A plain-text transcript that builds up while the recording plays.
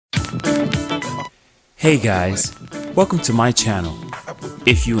Hey guys, welcome to my channel.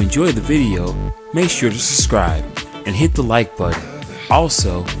 If you enjoyed the video, make sure to subscribe and hit the like button.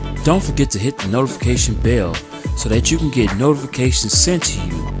 Also, don't forget to hit the notification bell so that you can get notifications sent to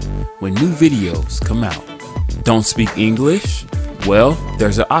you when new videos come out. Don't speak English? Well,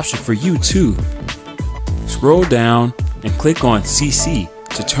 there's an option for you too. Scroll down and click on CC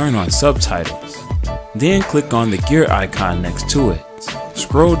to turn on subtitles. Then click on the gear icon next to it.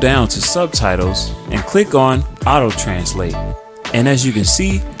 Scroll down to subtitles and click on auto translate. And as you can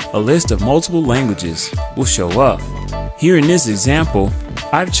see, a list of multiple languages will show up. Here in this example,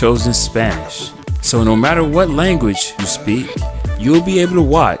 I've chosen Spanish. So no matter what language you speak, you'll be able to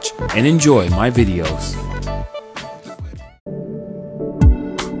watch and enjoy my videos.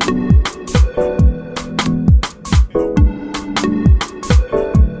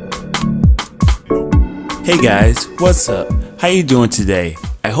 Hey guys, what's up? How you doing today?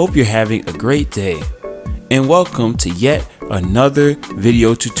 I hope you're having a great day. And welcome to yet another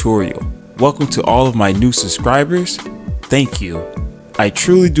video tutorial. Welcome to all of my new subscribers. Thank you. I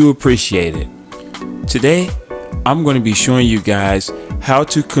truly do appreciate it. Today, I'm going to be showing you guys how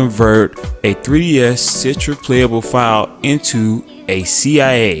to convert a 3DS Citra Playable file into a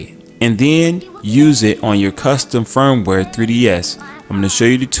CIA and then use it on your custom firmware 3DS. I'm going to show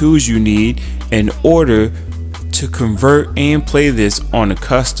you the tools you need in order to convert and play this on a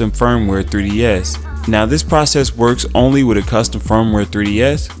custom firmware 3DS. Now this process works only with a custom firmware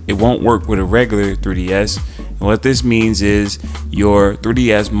 3DS. It won't work with a regular 3DS. And what this means is your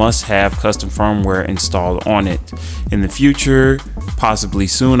 3DS must have custom firmware installed on it. In the future, possibly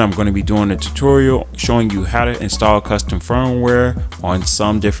soon, I'm going to be doing a tutorial showing you how to install custom firmware on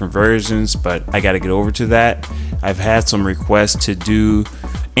some different versions, but I got to get over to that. I've had some requests to do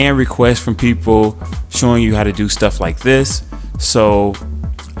and requests from people showing you how to do stuff like this, so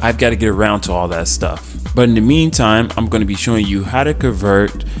I've got to get around to all that stuff. But in the meantime, I'm going to be showing you how to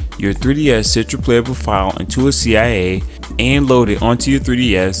convert your 3DS Citra Playable file into a CIA and load it onto your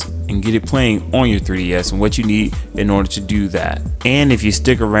 3DS and get it playing on your 3DS and what you need in order to do that. And if you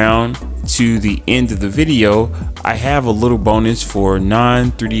stick around to the end of the video, I have a little bonus for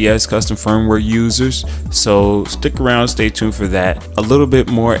non-3DS custom firmware users, so stick around, stay tuned for that. A little bit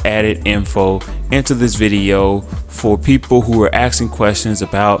more added info into this video for people who are asking questions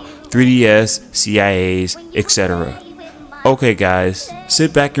about 3DS, CIAs, etc. Okay guys,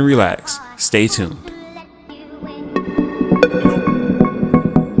 sit back and relax, stay tuned.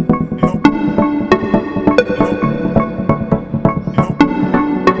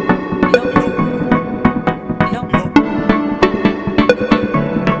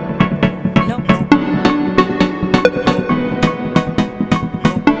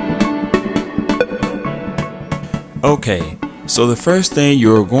 Okay, so the first thing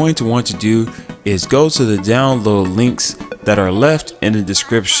you're going to want to do is go to the download links that are left in the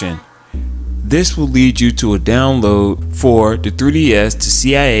description. This will lead you to a download for the 3DS to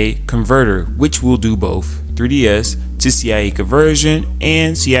CIA converter, which will do both 3DS to CIA conversion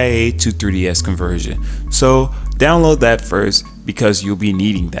and CIA to 3DS conversion. So download that first because you'll be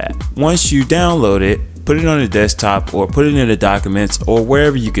needing that. Once you download it, put it on the desktop or put it in the documents or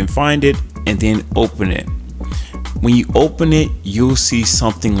wherever you can find it, and then open it. When you open it, you'll see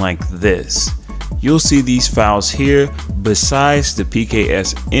something like this. You'll see these files here besides the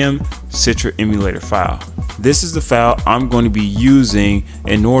PKSM Citra emulator file. This is the file I'm going to be using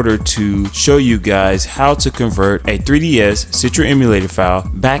in order to show you guys how to convert a 3DS Citra emulator file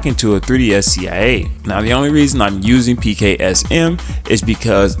back into a 3DS CIA. Now the only reason I'm using PKSM is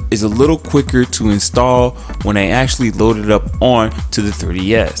because it's a little quicker to install when I actually load it up on to the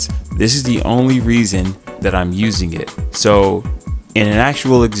 3DS. This is the only reason that I'm using it. So in an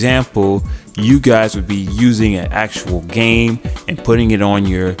actual example, you guys would be using an actual game and putting it on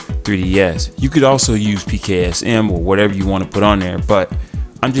your 3DS. You could also use PKSM or whatever you want to put on there, but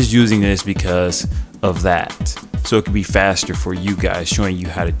I'm just using this because of that. So it could be faster for you guys, showing you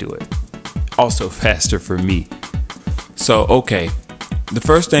how to do it. Also faster for me. So okay, the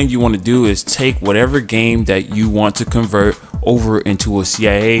first thing you want to do is take whatever game that you want to convert over into a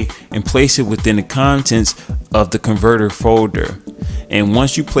CIA and place it within the contents of the converter folder. And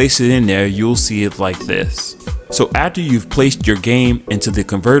once you place it in there, you'll see it like this. So after you've placed your game into the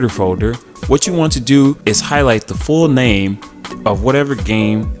converter folder, what you want to do is highlight the full name of whatever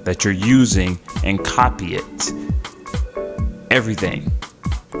game that you're using and copy it. Everything.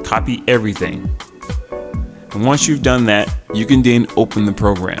 Copy everything. And once you've done that, you can then open the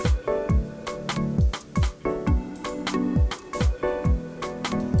program.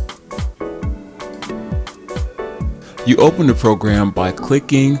 You open the program by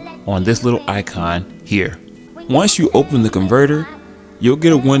clicking on this little icon here. Once you open the converter, you'll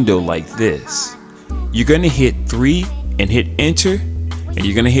get a window like this. You're going to hit 3 and hit enter, and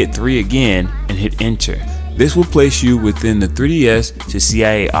you're going to hit 3 again and hit enter. This will place you within the 3DS to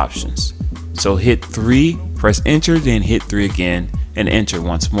CIA options. So hit 3, press enter, then hit 3 again and enter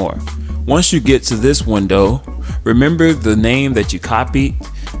once more. Once you get to this window, remember the name that you copied,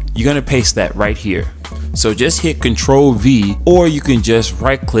 you're going to paste that right here. So just hit Control V, or you can just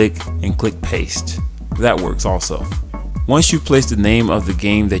right click and click paste. That works also. Once you place the name of the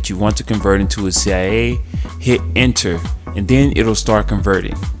game that you want to convert into a CIA, hit enter, and then it'll start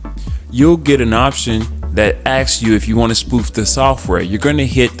converting. You'll get an option that asks you if you want to spoof the software. You're going to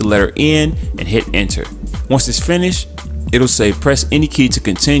hit the letter N and hit enter. Once it's finished, it'll say press any key to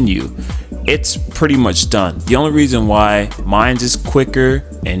continue. It's pretty much done. The only reason why mine's is quicker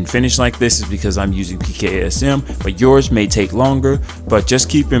and finished like this is because I'm using PKSM, but yours may take longer. But just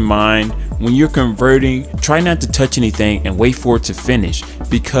keep in mind, when you're converting, try not to touch anything and wait for it to finish,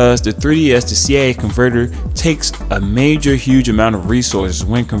 because the 3DS to CIA converter takes a major huge amount of resources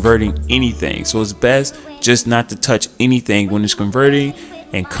when converting anything. So it's best just not to touch anything when it's converting,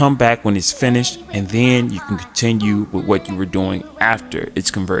 and come back when it's finished, and then you can continue with what you were doing after it's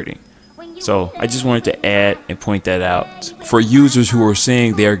converting. So I just wanted to add and point that out for users who are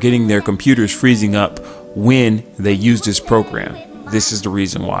saying they are getting their computers freezing up when they use this program. This is the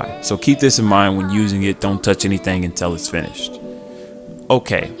reason why. So keep this in mind when using it. Don't touch anything until it's finished.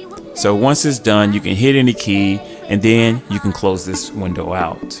 Okay, so once it's done, you can hit any key and then you can close this window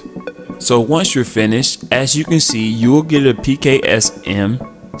out. So once you're finished, as you can see, you will get a PKSM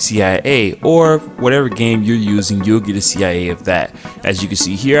CIA, or whatever game you're using, you'll get a CIA of that. As you can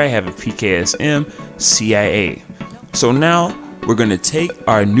see here, I have a PKSM CIA. So now we're going to take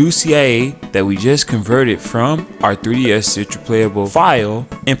our new CIA that we just converted from our 3DS Citra Playable file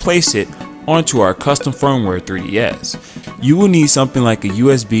and place it onto our custom firmware 3DS. You will need something like a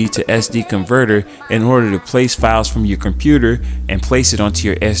USB to SD converter in order to place files from your computer and place it onto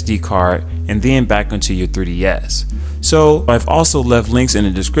your SD card and then back onto your 3DS. So I've also left links in the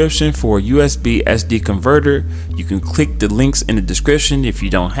description for a USB SD converter. You can click the links in the description if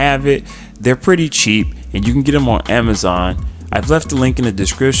you don't have it. They're pretty cheap and you can get them on Amazon. I've left the link in the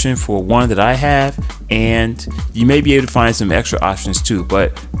description for one that I have, and you may be able to find some extra options too,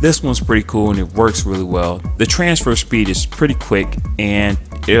 but this one's pretty cool and it works really well. The transfer speed is pretty quick and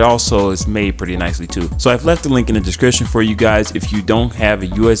it also is made pretty nicely too. So I've left the link in the description for you guys if you don't have a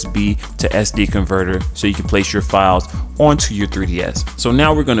USB to SD converter, so you can place your files onto your 3DS. So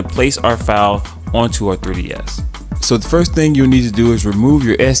now we're going to place our file onto our 3DS. So the first thing you'll need to do is remove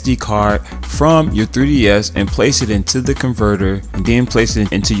your SD card from your 3DS and place it into the converter, and then place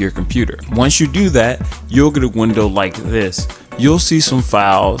it into your computer. Once you do that, you'll get a window like this. You'll see some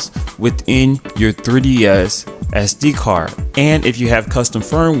files within your 3DS SD card, and if you have custom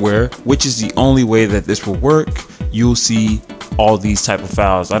firmware, which is the only way that this will work, you'll see all these type of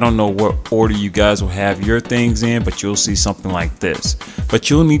files. I don't know what order you guys will have your things in, but you'll see something like this. But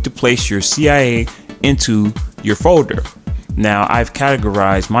you'll need to place your CIA into your folder. Now I've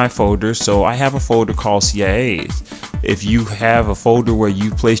categorized my folder, so I have a folder called CIAs. If you have a folder where you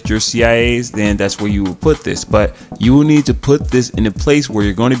placed your CIAs, then that's where you will put this, but you will need to put this in a place where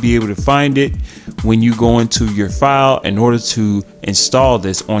you're going to be able to find it when you go into your file in order to install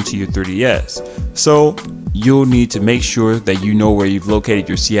this onto your 3DS. So you'll need to make sure that you know where you've located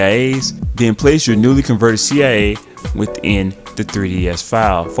your CIAs, then place your newly converted CIA within the 3DS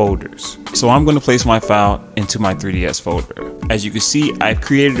file folders. So I'm going to place my file into my 3DS folder. As you can see, I've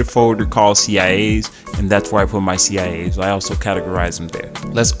created a folder called CIAs, and that's where I put my CIAs. I also categorize them there.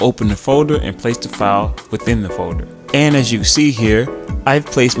 Let's open the folder and place the file within the folder. And as you can see here, I've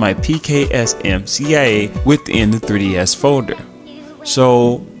placed my PKSM CIA within the 3DS folder.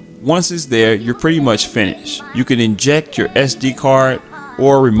 So once it's there, you're pretty much finished. You can inject your SD card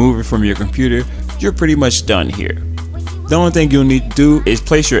or remove it from your computer. You're pretty much done here. The only thing you'll need to do is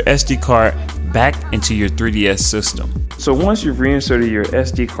place your SD card back into your 3DS system. So once you've reinserted your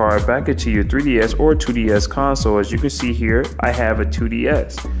SD card back into your 3DS or 2DS console, as you can see here, I have a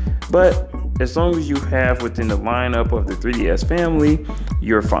 2DS. But as long as you have within the lineup of the 3DS family,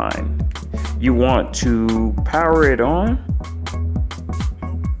 you're fine. You want to power it on.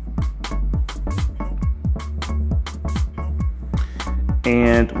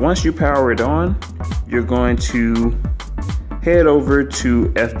 And once you power it on, you're going to head over to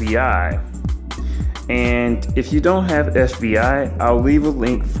FBI. And if you don't have FBI, I'll leave a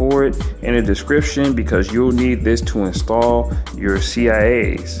link for it in the description, because you'll need this to install your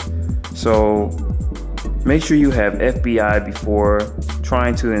CIAs. So Make sure you have FBI before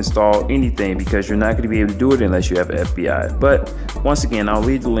trying to install anything, because you're not going to be able to do it unless you have FBI. But once again, I'll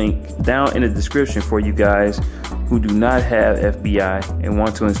leave the link down in the description for you guys who do not have FBI and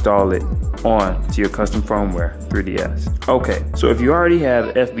want to install it on to your custom firmware 3DS. Okay, so if you already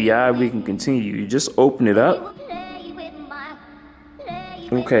have FBI, we can continue. You just open it up.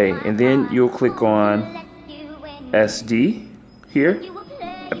 Okay, and then you'll click on SD here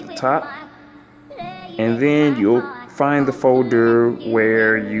at the top. And then you'll find the folder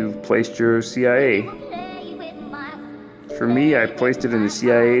where you've placed your CIA. For me, I placed it in the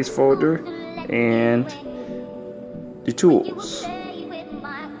CIA's folder and the tools.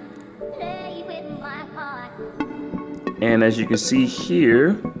 And as you can see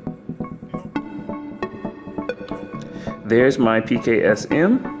here, there's my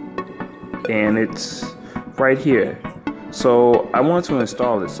PKSM, and it's right here. So I want to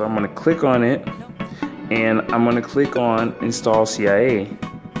install it, so I'm going to click on it. And I'm going to click on Install CIA.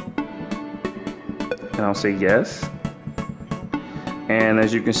 And I'll say yes. And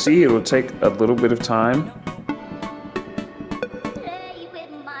as you can see, it will take a little bit of time.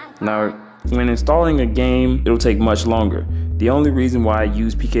 Now, when installing a game, it'll take much longer. The only reason why I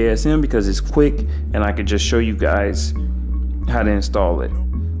use PKSM because it's quick and I can just show you guys how to install it.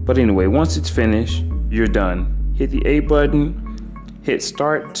 But anyway, once it's finished, you're done. Hit the A button, hit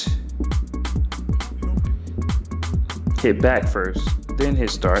start. Hit back first, then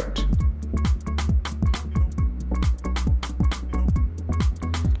hit start.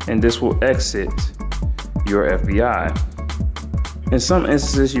 And this will exit your FBI. In some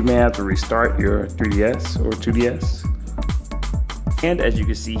instances, you may have to restart your 3DS or 2DS. And as you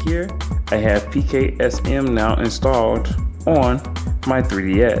can see here, I have PKSM now installed on my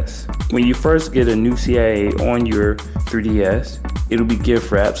 3DS. When you first get a new CIA on your 3DS, it'll be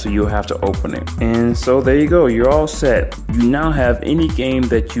gift wrapped, so you'll have to open it. And so there you go, you're all set. You now have any game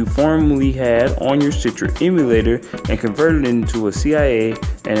that you formerly had on your Citra emulator and converted it into a CIA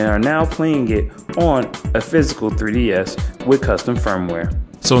and are now playing it on a physical 3DS with custom firmware.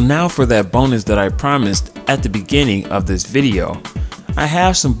 So now for that bonus that I promised at the beginning of this video. I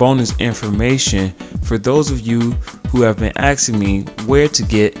have some bonus information for those of you who have been asking me where to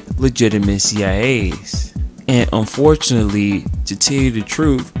get legitimate CIAs. And unfortunately, to tell you the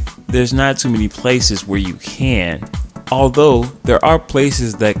truth, there's not too many places where you can. Although there are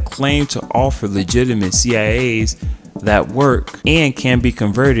places that claim to offer legitimate CIAs that work and can be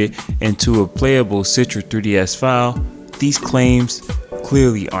converted into a playable Citra 3DS file, these claims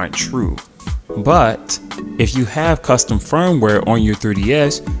clearly aren't true. But if you have custom firmware on your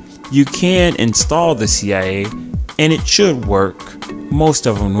 3DS, you can install the CIA and it should work. Most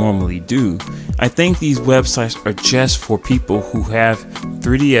of them normally do. I think these websites are just for people who have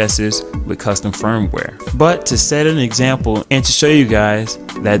 3DSs with custom firmware. But to set an example and to show you guys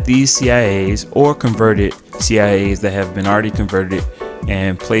that these CIAs or converted CIAs that have been already converted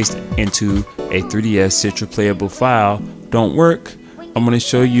and placed into a 3DS Citra Playable file don't work, I'm going to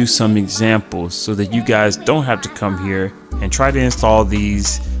show you some examples so that you guys don't have to come here and try to install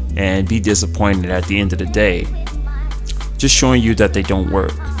these and be disappointed at the end of the day. Just showing you that they don't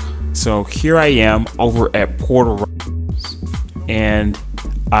work. So here I am over at Portal and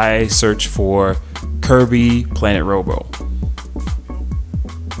I search for Kirby Planet Robo.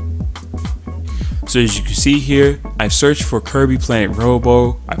 So as you can see here, I've searched for Kirby Planet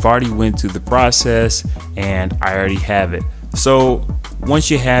Robo. I've already went through the process and I already have it. So once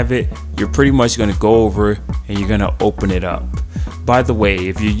you have it, you're pretty much going to go over and you're going to open it up. By the way,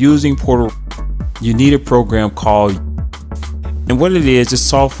 if you're using Portal, you need a program called, and what it is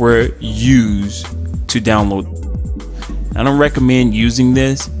software used to download. I don't recommend using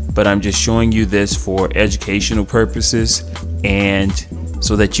this, but I'm just showing you this for educational purposes and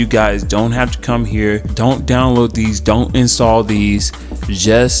so that you guys don't have to come here. Don't download these, don't install these,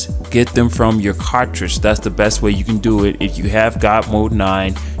 just get them from your cartridge. That's the best way you can do it. If you have God Mode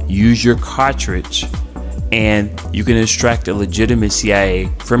 9, use your cartridge and you can extract a legitimate CIA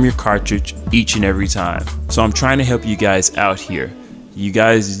from your cartridge each and every time. So I'm trying to help you guys out here. You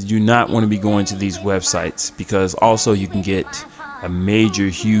guys do not want to be going to these websites because also you can get a major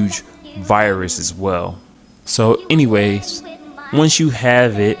huge virus as well. So anyways, once you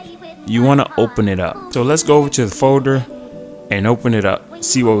have it, you want to open it up. So let's go over to the folder and open it up,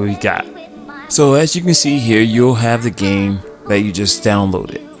 see what we got. So as you can see here, you'll have the game that you just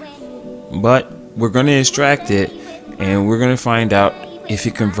downloaded, but we're going to extract it and we're going to find out if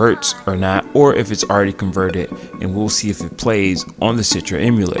it converts or not, or if it's already converted, and we'll see if it plays on the Citra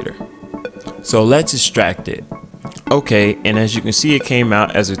emulator. So let's extract it. Okay, and as you can see, it came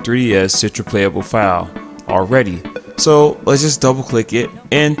out as a 3DS Citra Playable file. already. So let's just double click it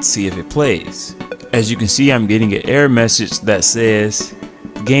and see if it plays. As you can see, I'm getting an error message that says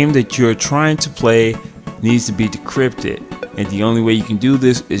the game that you're trying to play needs to be decrypted, and the only way you can do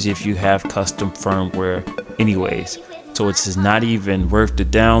this is if you have custom firmware anyways. So it's not even worth the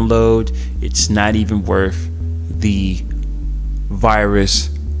download, it's not even worth the virus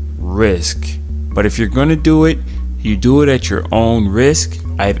risk. But if you're going to do it, you do it at your own risk.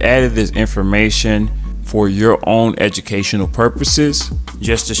 I've added this information for your own educational purposes,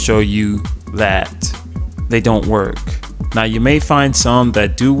 just to show you that they don't work. Now you may find some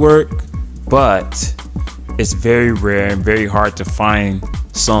that do work, but it's very rare and very hard to find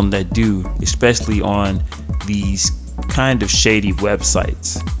some that do, especially on these kind of shady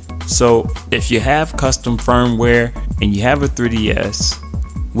websites. So if you have custom firmware and you have a 3DS,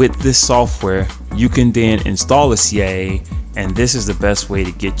 with this software you can then install a CIA, and this is the best way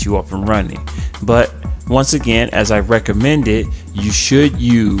to get you up and running. But once again, as I recommended, you should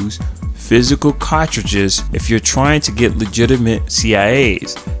use physical cartridges if you're trying to get legitimate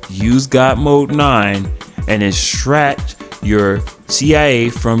CIAs. Use God Mode 9 and extract your CIA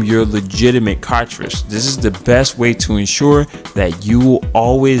from your legitimate cartridge. This is the best way to ensure that you will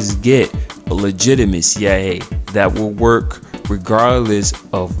always get a legitimate CIA that will work regardless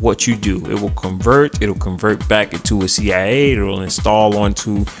of what you do. It'll convert back into a CIA. It'll install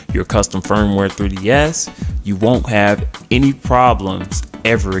onto your custom firmware 3DS. You won't have any problems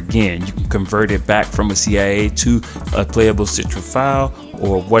ever again. You can convert it back from a CIA to a playable Citra file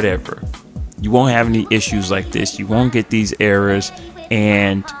or whatever. You won't have any issues like this. You won't get these errors,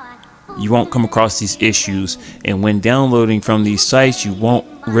 and you won't come across these issues. And when downloading from these sites, you won't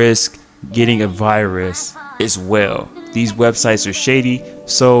risk getting a virus as well. These websites are shady,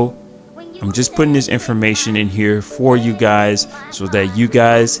 so I'm just putting this information in here for you guys so that you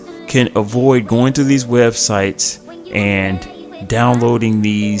guys can avoid going to these websites and downloading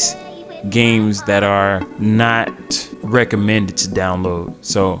these games that are not recommended to download.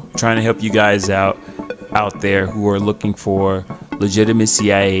 So I'm trying to help you guys out there who are looking for legitimate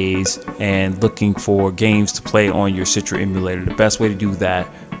CIAs and looking for games to play on your Citra emulator. The best way to do that,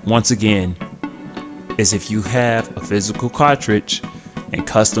 once again, is if you have a physical cartridge and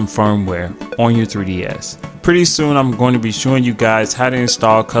custom firmware on your 3DS. Pretty soon I'm going to be showing you guys how to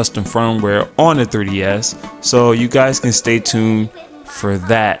install custom firmware on the 3DS, so you guys can stay tuned for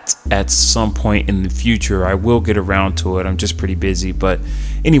that at some point in the future. I will get around to it. I'm just pretty busy, but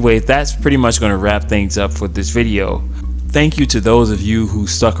anyway, that's pretty much going to wrap things up for this video. Thank you to those of you who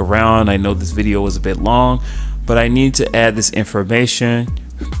stuck around. I know this video was a bit long, but I need to add this information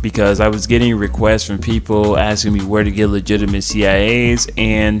because I was getting requests from people asking me where to get legitimate CIAs,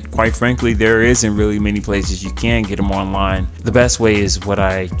 and quite frankly, there isn't really many places you can get them online. The best way is what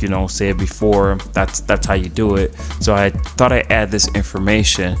I said before. That's how you do it. So I thought I'd add this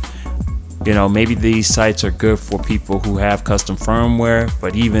information. Maybe these sites are good for people who have custom firmware,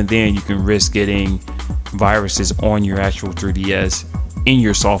 but even then you can risk getting viruses on your actual 3DS in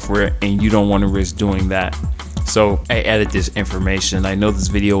your software, and you don't want to risk doing that. So I added this information. I know this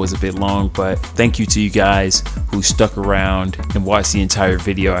video was a bit long, but thank you to you guys who stuck around and watched the entire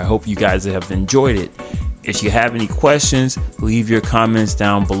video. I hope you guys have enjoyed it. If you have any questions, leave your comments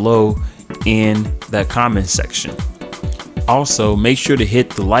down below in that comment section. Also, make sure to hit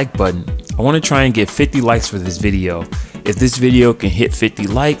the like button. I want to try and get 50 likes for this video. If this video can hit 50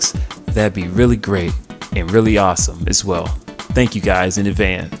 likes, that'd be really great and really awesome as well. Thank you guys in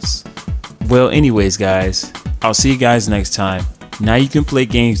advance. Well, anyways guys, I'll see you guys next time. Now you can play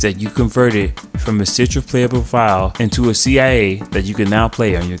games that you converted from a Citra Playable file into a CIA that you can now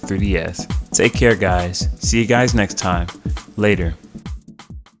play on your 3DS. Take care guys. See you guys next time. Later.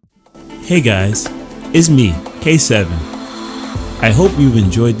 Hey guys, it's me, K7. I hope you've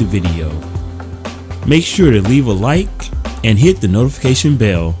enjoyed the video. Make sure to leave a like and hit the notification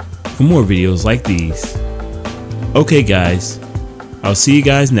bell for more videos like these. Okay guys, I'll see you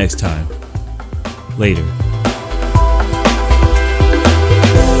guys next time. Later.